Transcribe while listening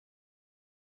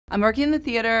I'm working in the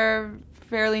theater,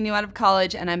 fairly new out of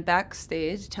college, and I'm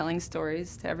backstage telling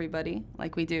stories to everybody,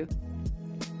 like we do.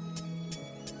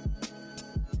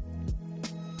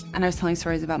 And I was telling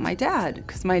stories about my dad,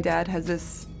 because my dad has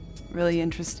this really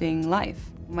interesting life.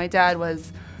 My dad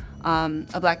was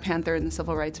a Black Panther in the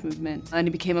Civil Rights Movement, and he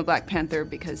became a Black Panther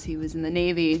because he was in the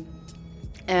Navy.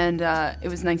 And it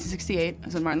was 1968, it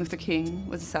was when Martin Luther King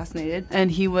was assassinated.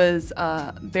 And he was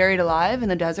buried alive in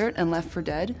the desert and left for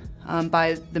dead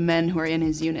by the men who were in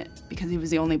his unit, because he was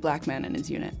the only black man in his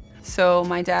unit. So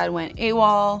my dad went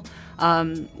AWOL,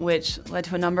 which led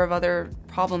to a number of other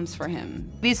problems for him.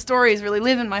 These stories really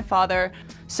live in my father.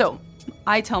 So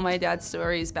I tell my dad's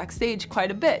stories backstage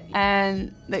quite a bit.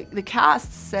 And the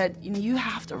cast said, you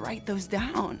have to write those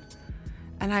down.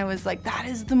 And I was like, that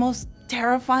is the most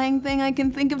terrifying thing I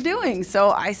can think of doing.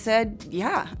 So I said,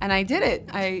 yeah, and I did it.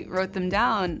 I wrote them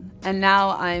down. And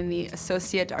now I'm the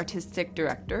Associate Artistic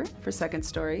Director for Second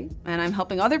Story, and I'm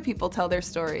helping other people tell their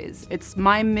stories. It's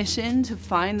my mission to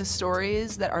find the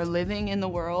stories that are living in the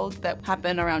world, that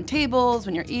happen around tables,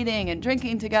 when you're eating and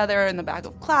drinking together, in the back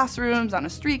of classrooms, on a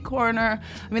street corner.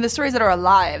 I mean, the stories that are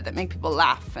alive, that make people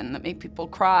laugh and that make people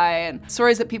cry, and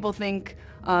stories that people think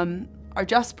are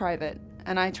just private.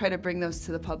 And I try to bring those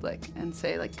to the public and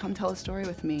say, like, come tell a story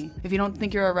with me. If you don't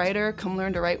think you're a writer, come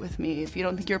learn to write with me. If you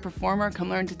don't think you're a performer, come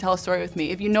learn to tell a story with me.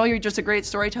 If you know you're just a great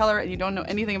storyteller and you don't know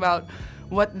anything about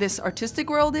what this artistic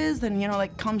world is, then,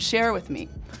 like, come share with me.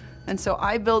 And so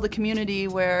I build a community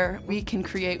where we can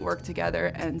create work together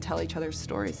and tell each other's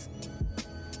stories.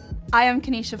 I am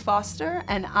Khanisha Foster,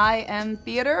 and I am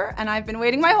theater, and I've been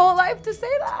waiting my whole life to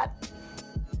say that.